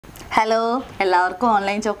Hello എല്ലാവർക്കും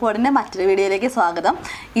online ചോക്ക്ബോർഡിൻ്റെ മറ്റൊരു വീഡിയോയിലേക്ക് സ്വാഗതം.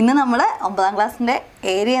 ഇന്ന് നമ്മൾ 9ാം ക്ലാസ്സിൻ്റെ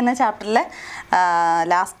ഏരിയ എന്ന ചാപ്റ്ററിലെ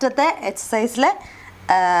ലാസ്റ്റത്തെ എക്സസൈസിലെ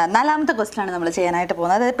 4ാമത്തെ ക്വസ്റ്റ്യനാണ് നമ്മൾ ചെയ്യാനായിട്ട്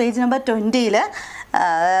പോകുന്നത്. അതായത് പേജ് നമ്പർ 20-ൽ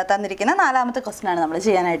തന്നിരിക്കുന്ന 4ാമത്തെ ക്വസ്റ്റ്യനാണ് നമ്മൾ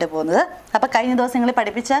ചെയ്യാനായിട്ട് പോകുന്നത്. അപ്പോൾ കഴിഞ്ഞ ദിവസങ്ങളിൽ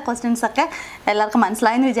പഠിപ്പിച്ച ക്വസ്റ്റ്യൻസൊക്കെ എല്ലാവർക്കും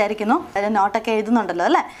മനസ്സിലായെന്ന് വിചാരിക്കുന്നു. അതിൽ നോട്ടൊക്കെ എഴുതുന്നുണ്ടല്ലോ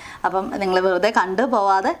അല്ലേ? അപ്പം നിങ്ങൾ വെറുതെ കണ്ടു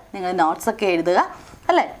പോവാതെ നിങ്ങൾ നോട്ട്സൊക്കെ എഴുതുക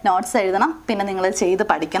അല്ലേ? നോട്ട്സ് എഴുതണം, പിന്നെ നിങ്ങൾ ചെയ്ത്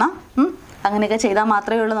പഠിക്കണം. അങ്ങനെയൊക്കെ ചെയ്താൽ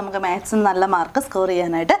മാത്രമേ ഉള്ളൂ നമുക്ക് മാത്സിന് നല്ല മാർക്ക് സ്കോർ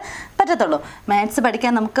ചെയ്യാനായിട്ട് പറ്റത്തുള്ളൂ. മാത്സ്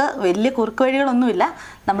പഠിക്കാൻ നമുക്ക് വലിയ കുറുക്ക് വഴികളൊന്നുമില്ല.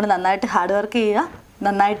 നമ്മൾ നന്നായിട്ട് ഹാർഡ് വർക്ക് ചെയ്യുക,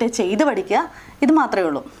 നന്നായിട്ട് ചെയ്ത് പഠിക്കുക, ഇത് മാത്രമേ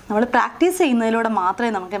ഉള്ളൂ. നമ്മൾ പ്രാക്ടീസ് ചെയ്യുന്നതിലൂടെ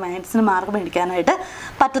മാത്രമേ നമുക്ക് മാത്സിന് മാർക്ക് മേടിക്കാനായിട്ട്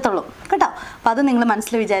പറ്റത്തുള്ളൂ കേട്ടോ. അപ്പോൾ അത് നിങ്ങൾ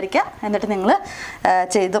മനസ്സിൽ വിചാരിക്കുക, എന്നിട്ട് നിങ്ങൾ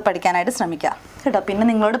ചെയ്ത് പഠിക്കാനായിട്ട് ശ്രമിക്കുക കേട്ടോ. പിന്നെ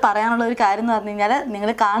നിങ്ങളോട് പറയാനുള്ള ഒരു കാര്യം എന്ന് പറഞ്ഞു കഴിഞ്ഞാൽ, നിങ്ങൾ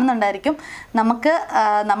കാണുന്നുണ്ടായിരിക്കും നമുക്ക്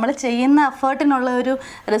നമ്മൾ ചെയ്യുന്ന എഫേർട്ടിനുള്ള ഒരു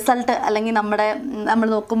റിസൾട്ട്, അല്ലെങ്കിൽ നമ്മൾ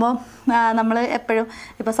നോക്കുമ്പോൾ നമ്മൾ എപ്പോഴും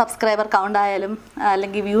ഇപ്പോൾ സബ്സ്ക്രൈബർ കൗണ്ട് ആയാലും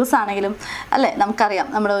അല്ലെങ്കിൽ വ്യൂസ് ആണെങ്കിലും അല്ലേ, നമുക്കറിയാം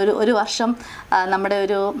നമ്മൾ ഒരു വർഷം നമ്മുടെ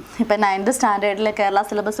ഒരു ഇപ്പോൾ 9th സ്റ്റാൻഡേർഡിൽ കേരള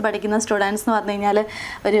സിലബസ് പഠിക്കുന്ന സ്റ്റുഡൻസ് എന്ന് പറഞ്ഞു കഴിഞ്ഞാൽ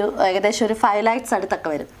ഏകദേശം ഒരു 5 lakhs അടുത്തൊക്കെ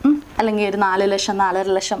വരും, അല്ലെങ്കിൽ ഒരു 4 ലക്ഷം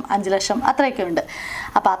 4.5 ലക്ഷം 5 ലക്ഷം അത്രയൊക്കെ ഉണ്ട്.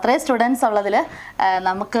 അപ്പോൾ അത്രയും സ്റ്റുഡൻസ് ഉള്ളതിൽ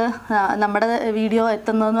നമുക്ക് നമ്മുടെ വീഡിയോ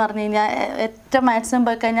എത്തുന്നതെന്ന് പറഞ്ഞു കഴിഞ്ഞാൽ ഏറ്റവും മാക്സിമം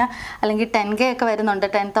പോയി കഴിഞ്ഞാൽ അല്ലെങ്കിൽ 10K ഒക്കെ വരുന്നുണ്ട്,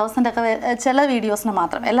 10,000 ഒക്കെ ചില വീഡിയോസിന്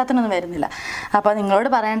മാത്രം, എല്ലാത്തിനൊന്നും വരുന്നില്ല. അപ്പോൾ നിങ്ങളോട്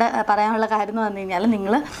പറയാനുള്ള കാര്യം എന്ന് പറഞ്ഞു കഴിഞ്ഞാൽ,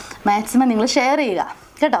 നിങ്ങൾ മാക്സിമം നിങ്ങൾ ഷെയർ ചെയ്യുക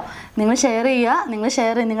കേട്ടോ. നിങ്ങൾ ഷെയർ ചെയ്യുക, നിങ്ങൾ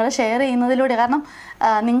ഷെയർ ചെയ്യുന്നതിലൂടെ, കാരണം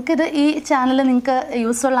നിങ്ങൾക്കിത് ഈ ചാനൽ നിങ്ങൾക്ക്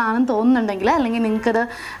യൂസ്ഫുൾ ആണെന്ന് തോന്നുന്നുണ്ടെങ്കിൽ, അല്ലെങ്കിൽ നിങ്ങൾക്കിത്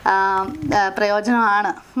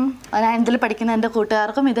പ്രയോജനമാണ്, ഞാൻ ഇതിൽ പഠിക്കുന്ന എൻ്റെ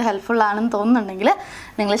കൂട്ടുകാർക്കും ഇത് ഹെൽപ്ഫുൾ ആണെന്ന് തോന്നുന്നുണ്ടെങ്കിൽ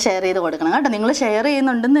നിങ്ങൾ ഷെയർ ചെയ്ത് കൊടുക്കണം കേട്ടോ. നിങ്ങൾ ഷെയർ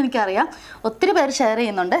ചെയ്യുന്നുണ്ടെന്ന് എനിക്കറിയാം, ഒത്തിരി പേര് ഷെയർ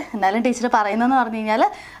ചെയ്യുന്നുണ്ട്. എന്നാലും ടീച്ചർ പറയുന്നതെന്ന് പറഞ്ഞു കഴിഞ്ഞാൽ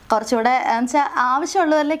കുറച്ചുകൂടെ എന്നുവെച്ചാൽ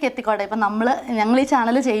ആവശ്യമുള്ളവരിലേക്ക് എത്തിക്കോട്ടെ. ഇപ്പം ഞങ്ങൾ ഈ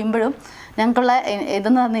ചാനൽ ചെയ്യുമ്പോഴും ഞങ്ങൾക്കുള്ള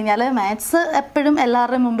ഇതെന്ന് പറഞ്ഞു കഴിഞ്ഞാൽ, മാത്സ് എപ്പോഴും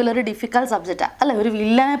എല്ലാവരുടെയും മുമ്പിൽ ഒരു ഡിഫിക്കൽട്ട് സബ്ജക്റ്റാണ് അല്ലേ, ഒരു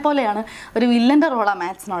വില്ലനെ പോലെയാണ്, ഒരു വില്ലൻ്റെ റോളാണ്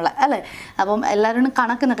മാത്സിനുള്ള അല്ലേ. അപ്പം എല്ലാവരും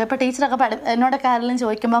കണക്കുന്നൊക്കെ ഇപ്പോൾ ടീച്ചറൊക്കെ എന്നോടൊക്കെ ആരെങ്കിലും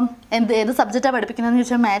ചോദിക്കുമ്പം ഏത് സബ്ജക്റ്റാണ് പഠിപ്പിക്കുന്നതെന്ന്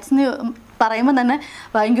ചോദിച്ചാൽ മാത്സിന് പറയുമ്പോൾ തന്നെ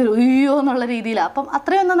ഭയങ്കര ഉയ്യോ എന്നുള്ള രീതിയിലാണ്. അപ്പം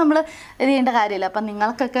അത്രയൊന്നും നമ്മൾ ഇത് ചെയ്യേണ്ട കാര്യമില്ല. അപ്പം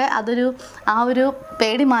നിങ്ങൾക്കൊക്കെ ആ ഒരു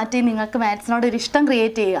പേടി മാറ്റി നിങ്ങൾക്ക് മാത്സിനോട് ഒരു ഇഷ്ടം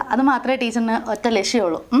ക്രിയേറ്റ് ചെയ്യുക, അത് മാത്രമേ ടീച്ചറിന് ഒറ്റ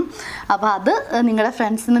ലക്ഷ്യമുള്ളൂ. അപ്പോൾ അത് നിങ്ങളുടെ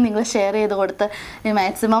ഫ്രണ്ട്സിന് നിങ്ങൾ ഷെയർ ചെയ്ത് കൊടുത്ത്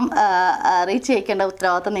മാക്സിമം റീച്ച് ചെയ്യിക്കേണ്ട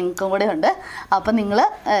ഉത്തരവാദിത്വം നിങ്ങൾക്കും കൂടെ ഉണ്ട്. അപ്പം നിങ്ങൾ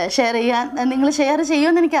ഷെയർ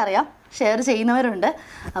ചെയ്യുമെന്ന് എനിക്കറിയാം, ഷെയർ ചെയ്യുന്നവരുണ്ട്.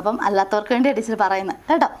 അപ്പം അല്ലാത്തവർക്ക് വേണ്ടി ടീച്ചർ പറയുന്നത്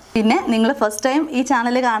കേട്ടോ. പിന്നെ നിങ്ങൾ ഫസ്റ്റ് ടൈം ഈ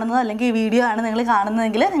ചാനൽ കാണുന്നത് അല്ലെങ്കിൽ ഈ വീഡിയോ ആണ് നിങ്ങൾ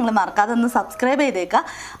കാണുന്നതെങ്കിൽ നിങ്ങൾ മറക്കാതെ ഒന്ന് സബ്സ്ക്രൈബ് ചെയ്തേക്കുക.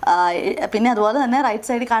 പിന്നെ അതുപോലെ തന്നെ റൈറ്റ്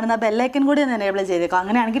സൈഡിൽ കാണുന്ന ബെല്ലൈക്കൻ കൂടി ഒന്ന് എനേബിൾ ചെയ്തേക്കുക.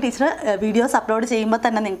 അങ്ങനെയാണെങ്കിൽ ടീച്ചർ വീഡിയോസ് അപ്ലോഡ് ചെയ്യുമ്പോൾ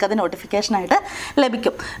തന്നെ നിങ്ങൾക്കത് നോട്ടിഫിക്കേഷനായിട്ട്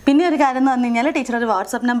ലഭിക്കും. പിന്നെ ഒരു കാര്യം എന്ന് പറഞ്ഞു കഴിഞ്ഞാൽ, ടീച്ചർ ഒരു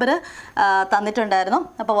വാട്സപ്പ് നമ്പർ തന്നിട്ടുണ്ടായിരുന്നു.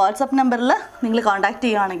 അപ്പോൾ വാട്സപ്പ് നമ്പറിൽ നിങ്ങൾ കോൺടാക്റ്റ്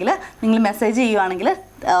ചെയ്യുകയാണെങ്കിൽ, നിങ്ങൾ മെസ്സേജ് ചെയ്യുകയാണെങ്കിൽ,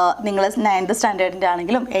 നിങ്ങൾ 9th സ്റ്റാൻഡേർഡിൻ്റെ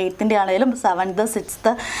ആണെങ്കിലും 8th ആണെങ്കിലും 7th 6th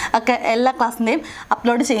ഒക്കെ എല്ലാ ക്ലാസ്സിൻ്റെയും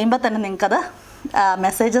അപ്ലോഡ് ചെയ്യുമ്പോൾ തന്നെ നിങ്ങൾക്കത്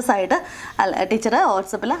മെസ്സേജസ് ആയിട്ട് ടീച്ചർ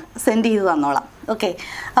വാട്സപ്പിൽ സെൻഡ് ചെയ്ത് തന്നോളാം. ഓക്കെ,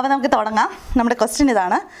 അപ്പോൾ നമുക്ക് തുടങ്ങാം. നമ്മുടെ ക്വസ്റ്റ്യൻ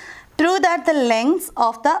ഇതാണ്: prove that the lengths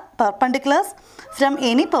of the പെർപെൻഡിക്കുലർസ് from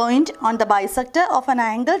any point on the bisector of an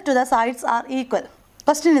angle two the sides are equal.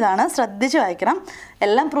 Question ഇതാണ്, ശ്രദ്ധിച്ച് വായിക്കണം.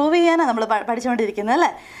 എല്ലാം പ്രൂവ് ചെയ്യാനാണ് നമ്മൾ പഠിച്ചുകൊണ്ടിരിക്കുന്നത്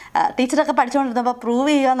അല്ലേ. ടീച്ചറൊക്കെ പഠിച്ചുകൊണ്ടിരുന്നപ്പോൾ പ്രൂവ്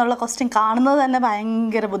ചെയ്യുക എന്നുള്ള ക്വസ്റ്റ്യൻ കാണുന്നത് തന്നെ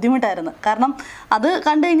ഭയങ്കര ബുദ്ധിമുട്ടായിരുന്നു. കാരണം അത്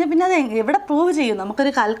കണ്ടു കഴിഞ്ഞാൽ പിന്നെ അത് എവിടെ പ്രൂവ് ചെയ്യും?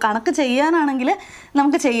 നമുക്കൊരു കണക്ക് ചെയ്യാനാണെങ്കിൽ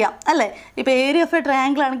നമുക്ക് ചെയ്യാം അല്ലേ. ഇപ്പോൾ ഏരിയ ഓഫ് എ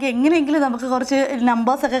ട്രയാങ്കിൾ ആണെങ്കിൽ എങ്ങനെയെങ്കിലും നമുക്ക് കുറച്ച്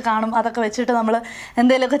നമ്പേഴ്സൊക്കെ കാണും, അതൊക്കെ വെച്ചിട്ട് നമ്മൾ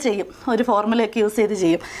എന്തെങ്കിലുമൊക്കെ ചെയ്യും, ഒരു ഫോർമുലയൊക്കെ യൂസ് ചെയ്ത്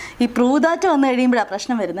ചെയ്യും. ഈ പ്രൂവ് ദാറ്റ് വന്നു കഴിയുമ്പോഴാണ്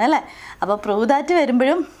പ്രശ്നം വരുന്നത് അല്ലേ. അപ്പോൾ പ്രൂവ് ദാറ്റ്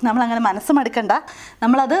വരുമ്പോഴും നമ്മളങ്ങനെ മനസ്സ് മടുക്കണ്ട.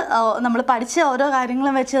 നമ്മൾ പഠിച്ച ഓരോ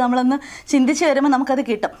കാര്യങ്ങളും വെച്ച് നമ്മളൊന്ന് ചിന്തിച്ച് വരുമ്പോൾ നമുക്കത്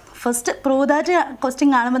കിട്ടും. ഫസ്റ്റ് പ്രൂവ് ദാറ്റ് ക്വസ്റ്റ്യൻ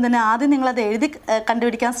കാണുമ്പോൾ തന്നെ ആദ്യം നിങ്ങളത് എഴുതി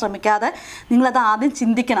കണ്ടുപിടിക്കാൻ ശ്രമിക്കാതെ നിങ്ങളത് ആദ്യം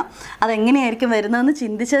ചിന്തിക്കണം, അതെങ്ങനെയായിരിക്കും വരുന്നതെന്ന്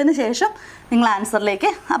ചിന്തിച്ചതിന് ശേഷം നിങ്ങൾ ആൻസറിലേക്ക്.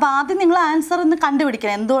 അപ്പോൾ ആദ്യം നിങ്ങൾ ആൻസർ ഒന്ന്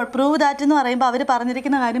കണ്ടുപിടിക്കണം. എന്തോ പ്രൂവ് ദാറ്റ് എന്ന് പറയുമ്പോൾ അവർ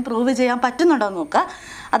പറഞ്ഞിരിക്കുന്ന കാര്യം പ്രൂവ് ചെയ്യാൻ പറ്റുന്നുണ്ടോ എന്ന് നോക്കുക.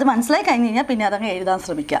 അത് മനസ്സിലായി കഴിഞ്ഞ് കഴിഞ്ഞാൽ പിന്നെ അതങ്ങ് എഴുതാൻ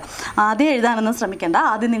ശ്രമിക്കുക. ആദ്യം എഴുതാനൊന്നും ശ്രമിക്കേണ്ട.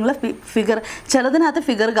 ആദ്യം നിങ്ങൾ ചിലതിനകത്ത്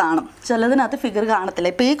ഫിഗർ കാണും, ചിലതിനകത്ത് ഫിഗർ കാണത്തില്ല.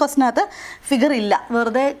 ഇപ്പോൾ ഈ ക്വസ്റ്റിനകത്ത് ഫിഗർ ഇല്ല,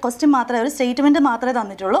 വെറുതെ ക്വസ്റ്റ്യൻ മാത്രമേ, ഒരു സ്റ്റേറ്റ്മെൻറ്റ് മാത്രമേ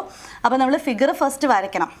തന്നിട്ടുള്ളൂ. അപ്പോൾ നമ്മൾ ഫിഗർ ഫസ്റ്റ്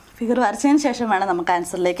വരയ്ക്കണം. ഫിഗർ വരച്ചതിന് ശേഷം വേണം നമുക്ക്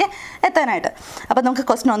ആൻസറിലേക്ക് എത്താനായിട്ട്. അപ്പോൾ നമുക്ക്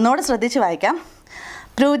ക്വസ്റ്റ്യൻ ഒന്നുകൂടെ ശ്രദ്ധിച്ച് വായിക്കാം.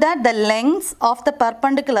 Prove that the lengths of the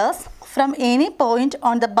പെർപെൻഡിക്കുലർസ് from any point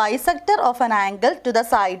on the bisector of an angle two the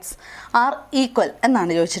sides are equal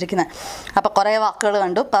എന്നാണ് ചോദിച്ചിരിക്കുന്നത്. അപ്പോൾ കുറേ വാക്കുകൾ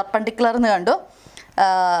കണ്ടു. പെർപെൻഡിക്കുലർ എന്ന് കണ്ടു,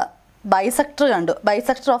 ബൈസെക്ടർ കണ്ടു,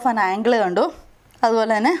 ബൈസെക്ടർ ഓഫ് ആൻ ആംഗിൾ കണ്ടു,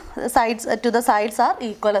 അതുപോലെ തന്നെ sides to the sides are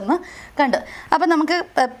equal എന്ന് കണ്ടു. അപ്പോൾ നമുക്ക്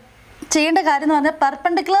ചെയ്യേണ്ട കാര്യം എന്ന് പറഞ്ഞാൽ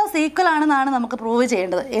പെർപെൻഡിക്കുലേഴ്സ് ഈക്വൽ ആണെന്നാണ് നമുക്ക് പ്രൂവ്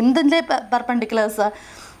ചെയ്യേണ്ടത്. എന്തിൻ്റെ പെർപെൻഡിക്കുലേഴ്സ്?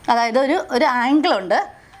 അതായത് ഒരു ആംഗിളുണ്ട്.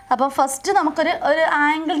 അപ്പോൾ ഫസ്റ്റ് നമുക്കൊരു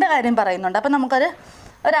ആംഗിളിൻ്റെ കാര്യം പറയുന്നുണ്ട്. അപ്പോൾ നമുക്കൊരു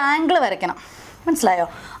ഒരു ആംഗിൾ വരയ്ക്കണം. മനസ്സിലായോ?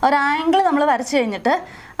 ഒരു ആംഗിൾ നമ്മൾ വരച്ച് കഴിഞ്ഞിട്ട്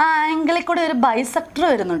ആ ആംഗിളിൽ കൂടെ ഒരു ബൈസെക്ടർ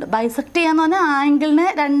വരുന്നുണ്ട്. ബൈസെക്ട് ചെയ്യാന്ന് പറഞ്ഞാൽ ആംഗിളിനെ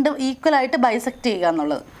രണ്ടും ഈക്വലായിട്ട് ബൈസെക്ട് ചെയ്യുക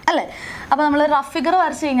എന്നുള്ളത് അല്ലേ. അപ്പോൾ നമ്മൾ റഫ് ഫിഗർ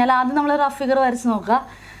വരച്ച് കഴിഞ്ഞാൽ ആദ്യം നമ്മൾ റഫ് ഫിഗർ വരച്ച് നോക്കുക.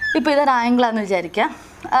 ഇപ്പോൾ ഇതൊരു ആംഗിളാണെന്ന് വിചാരിക്കുക.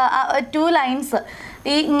 2 ലൈൻസ്,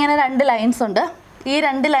 ഈ ഇങ്ങനെ 2 ലൈൻസ് ഉണ്ട്. ഈ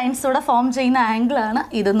 2 ലൈൻസൂടെ ഫോം ചെയ്യുന്ന ആംഗിളാണ്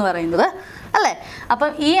ഇതെന്ന് പറയുന്നത് അല്ലേ. അപ്പം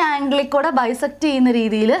ഈ ആംഗിളിൽ കൂടെ ബൈസെക്ട് ചെയ്യുന്ന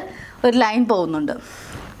രീതിയിൽ ഒരു ലൈൻ പോകുന്നുണ്ട്.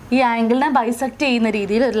 ഈ ആംഗിളിനെ ബൈസെക്ട് ചെയ്യുന്ന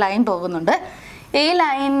രീതിയിൽ ഒരു ലൈൻ പോകുന്നുണ്ട്. ഈ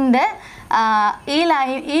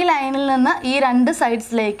ലൈനിൽ നിന്ന് ഈ 2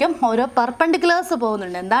 സൈഡ്സിലേക്കും ഓരോ പെർപെൻഡിക്കുലേഴ്സ്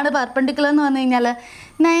പോകുന്നുണ്ട്. എന്താണ് പെർപെൻഡിക്കുലർ എന്ന് പറഞ്ഞു കഴിഞ്ഞാൽ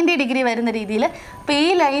 90 ഡിഗ്രി വരുന്ന രീതിയിൽ. അപ്പോൾ ഈ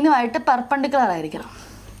ലൈനുമായിട്ട് പെർപെൻഡിക്കുലർ ആയിരിക്കണം.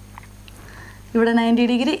 ഇവിടെ 90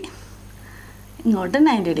 ഡിഗ്രി, ഇങ്ങോട്ട്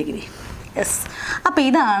 90 ഡിഗ്രി. യെസ്. അപ്പോൾ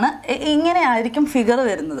ഇതാണ്, ഇങ്ങനെയായിരിക്കും ഫിഗർ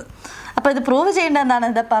വരുന്നത്. അപ്പോൾ ഇത് പ്രൂവ് ചെയ്യേണ്ടത് എന്താണ്?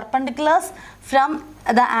 The perpendiculars from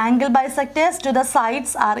the angle bisectors to the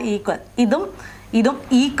sides are equal. ഇതും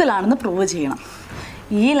ഈക്വൽ ആണെന്ന് പ്രൂവ് ചെയ്യണം.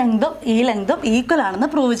 ഈ ലെങ്തും ഈക്വൽ ആണെന്ന്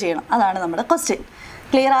പ്രൂവ് ചെയ്യണം. അതാണ് നമ്മുടെ ക്വസ്റ്റ്യൻ.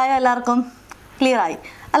 ക്ലിയർ ആയോ എല്ലാവർക്കും? ക്ലിയർ ആയി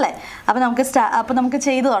അല്ലേ? അപ്പോൾ നമുക്ക്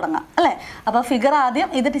ചെയ്തു തുടങ്ങാം അല്ലേ. അപ്പോൾ ഫിഗർ ആദ്യം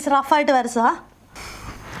ഇത് ടീച്ചർ റഫായിട്ട് വരച്ചതാ.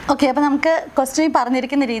 ഓക്കെ, അപ്പോൾ നമുക്ക് ക്വസ്റ്റ്യൻ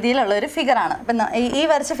പറഞ്ഞിരിക്കുന്ന രീതിയിലുള്ളൊരു ഫിഗറാണ്. അപ്പം ഈ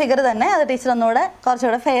വരച്ച ഫിഗർ തന്നെ അത് ടീച്ചർ ഒന്നുകൂടെ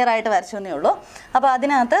കുറച്ചുകൂടെ ഫെയർ ആയിട്ട് വരച്ചു എന്നേ ഉള്ളൂ. അപ്പോൾ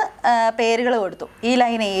അതിനകത്ത് പേരുകൾ കൊടുത്തു. ഈ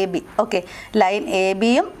line AB. Okay, line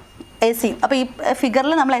ABയും AC. അപ്പോൾ ഈ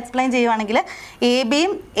ഫിഗറിൽ നമ്മൾ എക്സ്പ്ലെയിൻ ചെയ്യുവാണെങ്കിൽ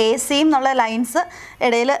ABയും ACയും എന്നുള്ള ലൈൻസ്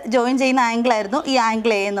ഇടയിൽ ജോയിൻ ചെയ്യുന്ന ആംഗിളായിരുന്നു ഈ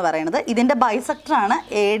ആംഗിൾ A എന്ന് പറയുന്നത്. ഇതിൻ്റെ ബൈസെക്ടറാണ്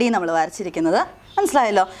AD നമ്മൾ വരച്ചിരിക്കുന്നത്.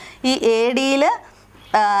 മനസ്സിലായല്ലോ? ഈ AD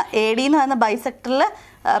എന്ന് പറയുന്ന ബൈസെക്ടറിൽ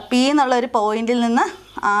P എന്നുള്ള ഒരു പോയിന്റിൽ നിന്ന്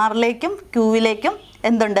Rലേക്കും Qയിലേക്കും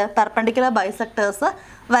എന്തുണ്ട്? പെർപെൻഡിക്കുലർ ബൈസെക്ടേഴ്സ്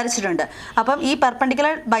വരച്ചിട്ടുണ്ട്. അപ്പം ഈ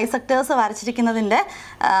പെർപെൻഡിക്കുലർ ബൈസെക്ടേഴ്സ് വരച്ചിരിക്കുന്നതിൻ്റെ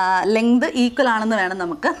ലെങ്ത് ഈക്വൽ ആണെന്ന് വേണം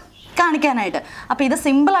നമുക്ക് കാണിക്കാനായിട്ട്. അപ്പോൾ ഇത്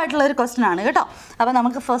സിമ്പിൾ ആയിട്ടുള്ള ഒരു ക്വസ്റ്റ്യൻ ആണ് കേട്ടോ. അപ്പോൾ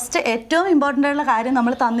നമുക്ക് ഫസ്റ്റ് ഏറ്റവും ഇമ്പോർട്ടൻ്റ് ആയിട്ടുള്ള കാര്യം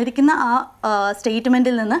നമ്മൾ തന്നിരിക്കുന്ന ആ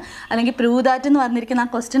സ്റ്റേറ്റ്മെൻറ്റിൽ നിന്ന് അല്ലെങ്കിൽ പ്രൂവ് ദാറ്റ് എന്ന് പറഞ്ഞിരിക്കുന്ന ആ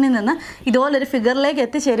ക്വസ്റ്റ്യനിൽ നിന്ന് ഇതുപോലൊരു ഫിഗറിലേക്ക്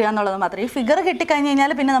എത്തിച്ചേരുക എന്നുള്ളത് മാത്രമേ. ഈ ഫിഗർ കിട്ടിക്കഴിഞ്ഞ്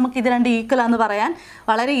കഴിഞ്ഞാൽ പിന്നെ നമുക്ക് ഇത് രണ്ട് ഈക്വൽ ആണെന്ന് പറയാൻ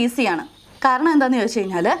വളരെ ഈസിയാണ്. കാരണം എന്താണെന്ന് ചോദിച്ചു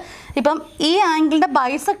കഴിഞ്ഞാൽ ഇപ്പം ഈ ആംഗിളിൻ്റെ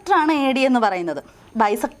ബൈസെക്ടറാണ് AD എന്ന് പറയുന്നത്.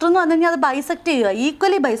 ബൈസെക്ടർ എന്ന് പറഞ്ഞു കഴിഞ്ഞാൽ അത് ബൈസെക്ട് ചെയ്യുക,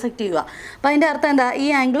 ഈക്വലി ബൈസെക്ട് ചെയ്യുക. അപ്പോൾ അതിൻ്റെ അർത്ഥം എന്താ? ഈ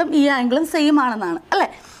ആംഗിളും സെയിം ആണെന്നാണ് അല്ലേ.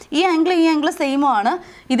 ഈ ആംഗിൾ സെയിമുമാണ്.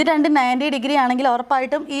 ഇത് 90 ഡിഗ്രി ആണെങ്കിൽ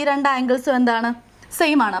ഉറപ്പായിട്ടും ഈ 2 ആംഗിൾസും എന്താണ്?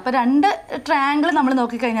 സെയിം ആണ്. അപ്പോൾ 2 ട്രയാങ്കിൾ നമ്മൾ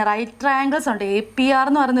നോക്കിക്കഴിഞ്ഞാൽ റൈറ്റ് ട്രയാങ്കിൾസ് ഉണ്ട്. APR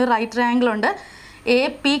എന്ന് പറയുന്ന ഒരു റൈറ്റ് ട്രയാങ്കിൾ ഉണ്ട്.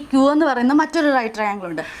 APQ എന്ന് പറയുന്ന മറ്റൊരു റൈറ്റ് ട്രയാങ്കിൾ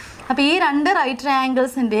ഉണ്ട്. അപ്പോൾ ഈ 2 റൈറ്റ്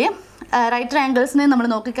ട്രയാങ്കിൾസിനെ നമ്മൾ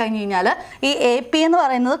നോക്കിക്കഴിഞ്ഞ് കഴിഞ്ഞാൽ ഈ AP എന്ന്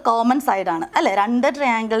പറയുന്നത് കോമൺ സൈഡാണ് അല്ലേ. 2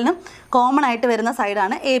 ട്രയാങ്കിളിനും കോമൺ ആയിട്ട് വരുന്ന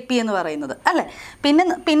സൈഡാണ് AP എന്ന് പറയുന്നത് അല്ലേ.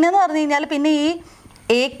 പിന്നെന്ന് പറഞ്ഞു കഴിഞ്ഞാൽ പിന്നെ ഈ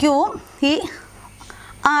AQവും ഈ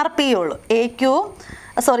RPയും ഉള്ളൂ. AQവും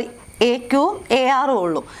ARും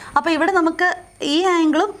ഉള്ളൂ. അപ്പോൾ ഇവിടെ നമുക്ക് ഈ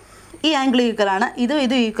ആംഗിൾ ഈക്വലാണ്, ഇതും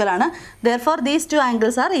ഈക്വലാണ്. Therefore these 2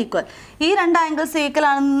 angles are equal. ഈ 2 ആംഗിൾസ് ഈക്വൽ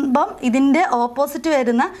ആകുമ്പം ഇതിൻ്റെ ഓപ്പോസിറ്റ്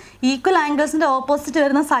വരുന്ന ഈക്വൽ ആംഗിൾസിൻ്റെ ഓപ്പോസിറ്റ്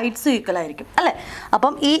വരുന്ന സൈഡ്സും ഈക്വൽ ആയിരിക്കും അല്ലേ.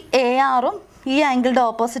 അപ്പം ഈ ARും ഈ ആംഗിളുടെ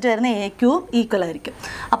ഓപ്പോസിറ്റ് വരുന്ന AQവും ഈക്വൽ ആയിരിക്കും.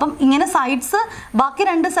 അപ്പം ഇങ്ങനെ ബാക്കി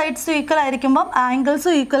 2 സൈഡ്സും ഈക്വൽ ആയിരിക്കുമ്പം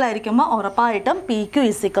ആംഗിൾസും ഈക്വൽ ആയിരിക്കുമ്പോൾ ഉറപ്പായിട്ടും PQ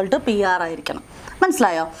 = PR ആയിരിക്കണം.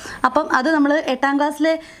 മനസ്സിലായോ? അപ്പം അത് നമ്മൾ 8ാം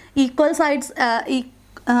ക്ലാസ്സിലെ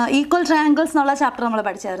ഈക്വൽ ട്രയാങ്കിൾസ് എന്നുള്ള ചാപ്റ്റർ നമ്മൾ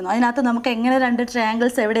പഠിച്ചായിരുന്നു. അതിനകത്ത് നമുക്ക് എങ്ങനെ 2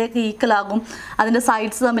 ട്രയാങ്കിൾസ് എവിടെയൊക്കെ ഈക്വൽ ആകും, അതിൻ്റെ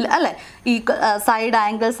സൈഡ്സ് തമ്മിൽ അല്ലേ, സൈഡ്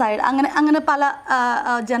അങ്ങനെ പല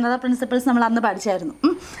ജനറൽ പ്രിൻസിപ്പിൾസ് നമ്മൾ അന്ന് പഠിച്ചായിരുന്നു.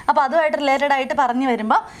 അപ്പോൾ അതുമായിട്ട് റിലേറ്റഡ് ആയിട്ട് പറഞ്ഞു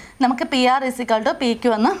വരുമ്പോൾ നമുക്ക് PR =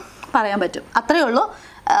 PQ എന്ന് പറയാൻ പറ്റും. അത്രയേ ഉള്ളൂ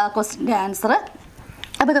ക്വസ്റ്റ്യൻ്റെ ആൻസർ.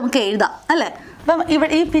 അപ്പോൾ നമുക്ക് എഴുതാം അല്ലേ. അപ്പം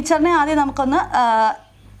ഇവിടെ ഈ പിക്ചറിനെ ആദ്യം നമുക്കൊന്ന്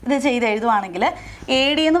ഇത് ചെയ്ത് എഴുതുവാണെങ്കിൽ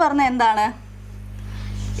AD എന്ന് പറഞ്ഞാൽ എന്താണ്?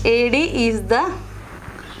 AD is the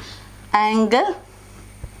angle.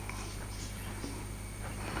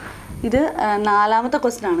 ഇത് 4ാമത്തെ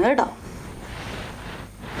ക്വസ്റ്റ്യൻ ആണ് കേട്ടോ.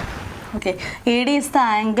 Okay, AD is the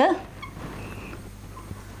angle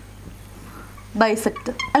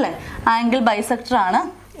bisector അല്ലേ. ആംഗിൾ ബൈസെക്ടറാണ്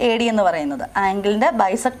AD എന്ന് പറയുന്നത്. ആംഗിളിൻ്റെ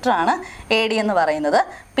ബൈസെക്ടറാണ് AD എന്ന് പറയുന്നത്.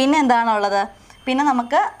 പിന്നെ എന്താണുള്ളത്? പിന്നെ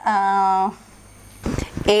നമുക്ക്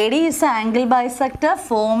AD is angle bisector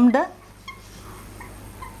formed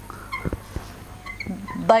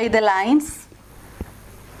by the lines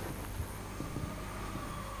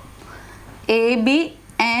AB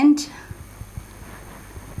and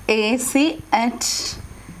AC at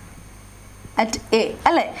A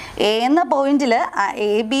അല്ലേ. A എന്ന പോയിന്റിൽ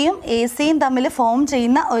ABയും ACയും തമ്മിൽ ഫോം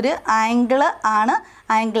ചെയ്യുന്ന ഒരു ആംഗിൾ ആണ്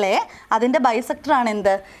ആംഗിൾ A. അതിൻ്റെ ബൈസെക്ടറാണ്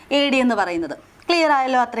എന്ത്? AD എന്ന് പറയുന്നത്. ക്ലിയർ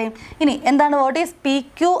ആയല്ലോ അത്രയും. ഇനി എന്താണ്? What is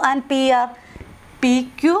PQ and PR?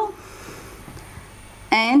 PQ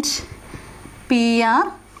and PR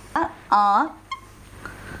are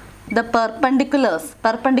the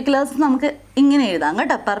perpendiculars നമുക്ക് ഇങ്ങനെ എഴുതാം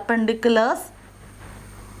കേട്ടോ.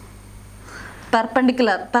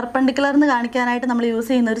 പെർപെൻഡിക്കുലർ എന്ന് കാണിക്കാനായിട്ട് നമ്മൾ യൂസ്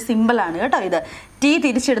ചെയ്യുന്ന ഒരു സിമ്പിളാണ് കേട്ടോ ഇത്. ടി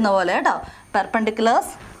തിരിച്ചിടുന്ന പോലെ കേട്ടോ.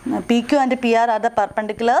 Perpendiculars, P Q and P are the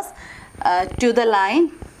perpendiculars to the line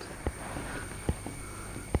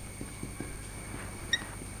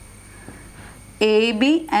A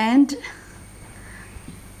B and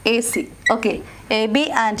A C. Okay, A B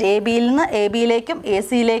and A ബിയിൽ നിന്ന് എ ബിയിലേക്കും എ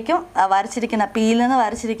സിയിലേക്കും വരച്ചിരിക്കുന്ന പിയിൽ നിന്ന്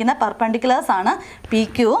വരച്ചിരിക്കുന്ന പെർപെൻഡിക്കുലേഴ്സ് ആണ് പി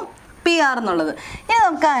ക്യു പി ആർ എന്നുള്ളത്. ഇനി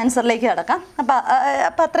നമുക്ക് ആൻസറിലേക്ക് കിടക്കാം.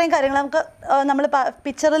 അപ്പോൾ അത്രയും കാര്യങ്ങൾ നമുക്ക് നമ്മൾ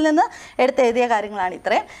പിക്ചറിൽ നിന്ന് എടുത്തെഴുതിയ കാര്യങ്ങളാണ്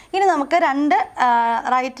ഇത്രയും. ഇനി നമുക്ക് രണ്ട്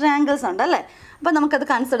റൈറ്റ് ട്രയാങ്കിൾസ് ഉണ്ട് അല്ലേ. അപ്പോൾ നമുക്കത്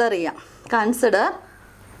കൺസിഡർ ചെയ്യാം. Consider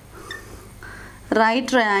right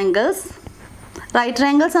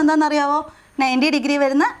triangles എന്താണെന്നറിയാവോ? 90 ഡിഗ്രി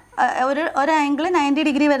വരുന്ന ഒരു ആംഗിൾ 90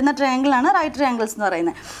 ഡിഗ്രി വരുന്ന ട്രയാങ്കിളാണ് റൈറ്റ് ട്രയാങ്കിൾസ് എന്ന്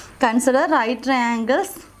പറയുന്നത്. Consider right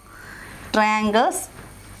triangles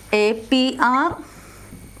A P R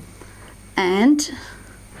and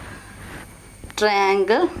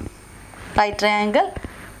right triangle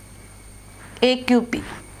AQP.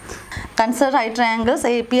 Consider right triangles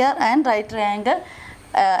APR and right triangle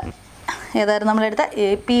ഏതായിരുന്നു നമ്മളെടുത്ത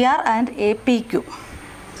APR and APQ.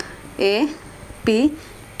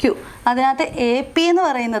 അതിനകത്ത് AP എന്ന്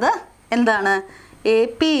പറയുന്നത് എന്താണ്?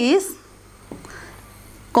 AP is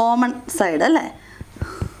കോമൺ സൈഡ് അല്ലേ.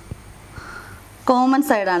 കോമൺ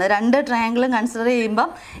സൈഡാണ്. രണ്ട് ട്രയാങ്കിളും കൺസിഡർ ചെയ്യുമ്പം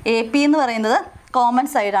എ പി എന്ന് പറയുന്നത് കോമൺ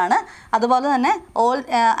സൈഡാണ്. അതുപോലെ തന്നെ ഓൾ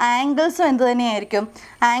ആംഗിൾസും എന്ത് തന്നെയായിരിക്കും?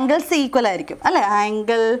 ആംഗിൾസ് ഈക്വൽ ആയിരിക്കും അല്ലേ.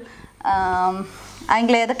 ആംഗിൾ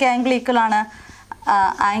ഏതൊക്കെ ആംഗിൾ ഈക്വലാണ്?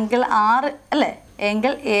 ആംഗിൾ ആർ അല്ലേ.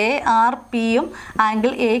 ആംഗിൾ എ ആർ പിയും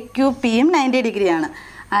ആംഗിൾ എ ക്യു പിയും 90 ഡിഗ്രിയാണ്.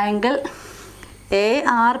 Angle A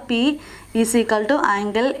R P is equal to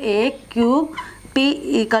angle A Q P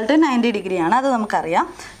equal to 90 ഡിഗ്രിയാണ്. അത് നമുക്കറിയാം.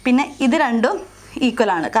 പിന്നെ ഇത് രണ്ടും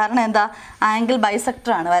ഈക്വലാണ്. കാരണം എന്താ? ആംഗിൾ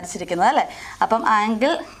ബൈസെക്ടറാണ് വരച്ചിരിക്കുന്നത് അല്ലേ. അപ്പം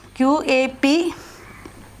angle Q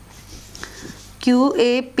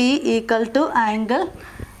A P equal to angle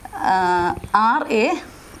R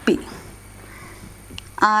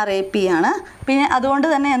A P ആണ്. പിന്നെ അതുകൊണ്ട്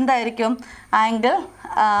തന്നെ എന്തായിരിക്കും? ആംഗിൾ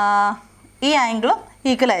ഈ ആംഗിളും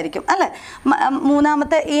ഈക്വൽ ആയിരിക്കും അല്ലേ.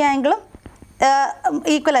 മൂന്നാമത്തെ ഈ ആംഗിളും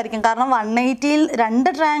ഈക്വൽ ആയിരിക്കും. കാരണം 180ൽ രണ്ട്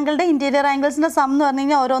ട്രയാങ്കിളുടെ ഇൻറ്റീരിയർ ആംഗിൾസിൻ്റെ സം എന്ന് പറഞ്ഞു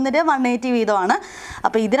കഴിഞ്ഞാൽ ഓരോന്നിൻ്റെ 180 വീതമാണ്.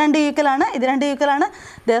 അപ്പോൾ ഇത് രണ്ട് ഈക്വലാണ്.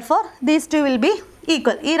 Therefore these two will be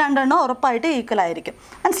equal. ഈ രണ്ടെണ്ണം ഉറപ്പായിട്ട് ഈക്വൽ ആയിരിക്കും.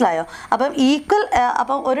 മനസ്സിലായോ? അപ്പം ഈക്വൽ.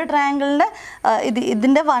 അപ്പം ഒരു ട്രയാങ്കിളിൻ്റെ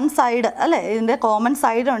ഇതിൻ്റെ വൺ സൈഡ് അല്ലേ, ഇതിൻ്റെ കോമൺ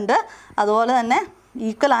സൈഡുണ്ട്. അതുപോലെ തന്നെ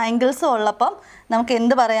ഈക്വൽ ആംഗിൾസും ഉള്ളപ്പം നമുക്ക്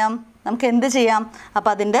എന്ത് പറയാം? നമുക്ക് എന്ത് ചെയ്യാം?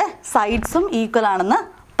 അപ്പോൾ അതിൻ്റെ സൈഡ്സും ഈക്വൽ ആണെന്ന്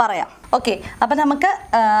പറയാം. ഓക്കെ, അപ്പം നമുക്ക്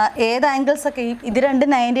ഏത് ആംഗിൾസൊക്കെ ഇത് രണ്ട്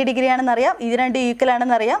 90 ഡിഗ്രി ആണെന്നറിയാം, ഇത് രണ്ട് ഈക്വൽ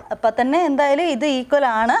ആണെന്നറിയാം. അപ്പം തന്നെ എന്തായാലും ഇത് ഈക്വൽ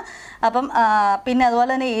ആണ്. അപ്പം പിന്നെ അതുപോലെ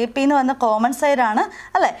തന്നെ എ പി എന്ന് വന്ന കോമൺ സൈഡാണ്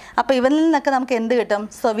അല്ലേ. അപ്പോൾ ഇവരിൽ നിന്നൊക്കെ നമുക്ക് എന്ത് കിട്ടും?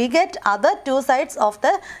 So we get other two sides of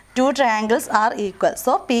the two triangles are equal.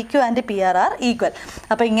 So P Q and P R equal.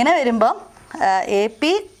 അപ്പോൾ ഇങ്ങനെ വരുമ്പം A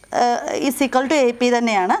P is equal to A P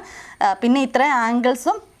തന്നെയാണ്. പിന്നെ ഇത്രയും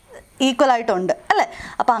ആംഗിൾസും ഈക്വൽ ആയിട്ടുണ്ട് അല്ലേ.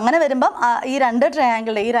 അപ്പോൾ അങ്ങനെ വരുമ്പം ഈ രണ്ട്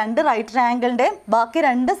റൈറ്റ് ട്രയാങ്കിളിൻ്റെയും ബാക്കി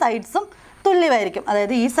രണ്ട് സൈഡ്സും തുല്യമായിരിക്കും.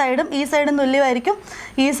 അതായത് ഈ സൈഡും തുല്യമായിരിക്കും,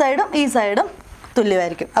 ഈ സൈഡും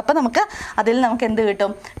തുല്യമായിരിക്കും. അപ്പോൾ നമുക്ക് അതിൽ നമുക്ക് എന്ത്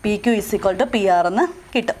കിട്ടും? P Q is equal to P R എന്ന്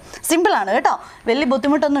കിട്ടും. സിമ്പിളാണ് കേട്ടോ, വലിയ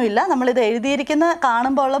ബുദ്ധിമുട്ടൊന്നുമില്ല. നമ്മളിത് എഴുതിയിരിക്കുന്ന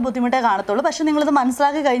കാണുമ്പോൾ ഉള്ള ബുദ്ധിമുട്ടേ കാണത്തുള്ളൂ. പക്ഷേ നിങ്ങളിത്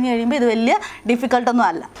മനസ്സിലാക്കി കഴിഞ്ഞ് കഴിയുമ്പോൾ ഇത് വലിയ ഡിഫിക്കൽട്ടൊന്നും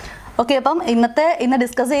അല്ല. ഓക്കെ, അപ്പം ഇന്ന്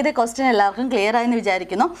ഡിസ്കസ് ചെയ്ത ക്വസ്റ്റ്യൻ എല്ലാവർക്കും ക്ലിയർ ആയെന്ന്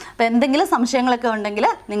വിചാരിക്കുന്നു. അപ്പോൾ എന്തെങ്കിലും സംശയങ്ങളൊക്കെ ഉണ്ടെങ്കിൽ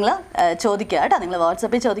നിങ്ങൾ ചോദിക്കുക കേട്ടോ. നിങ്ങൾ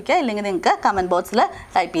വാട്സപ്പിൽ ചോദിക്കുക, ഇല്ലെങ്കിൽ നിങ്ങൾക്ക് കമൻറ്റ് ബോക്സിൽ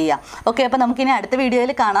ടൈപ്പ് ചെയ്യാം. ഓക്കെ, അപ്പോൾ നമുക്കിനി അടുത്ത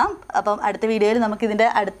വീഡിയോയിൽ കാണാം. അപ്പം അടുത്ത വീഡിയോയിൽ നമുക്കിതിൻ്റെ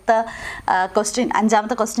അടുത്ത ക്വസ്റ്റ്യൻ,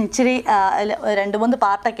 അഞ്ചാമത്തെ ക്വസ്റ്റ്യൻ ഇച്ചിരി 2-3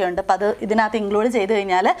 പാർട്ടൊക്കെ ഉണ്ട്. അപ്പോൾ അത് ഇതിനകത്ത് ഇൻക്ലൂഡ് ചെയ്ത്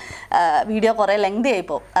കഴിഞ്ഞാൽ വീഡിയോ കുറേ ലെങ്തി ആയി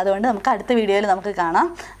പോകും. അതുകൊണ്ട് നമുക്ക് അടുത്ത വീഡിയോയിൽ നമുക്ക് കാണാം.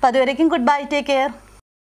 അപ്പോൾ അതുവരേക്കും ഗുഡ് ബൈ, ടേക്ക് കെയർ.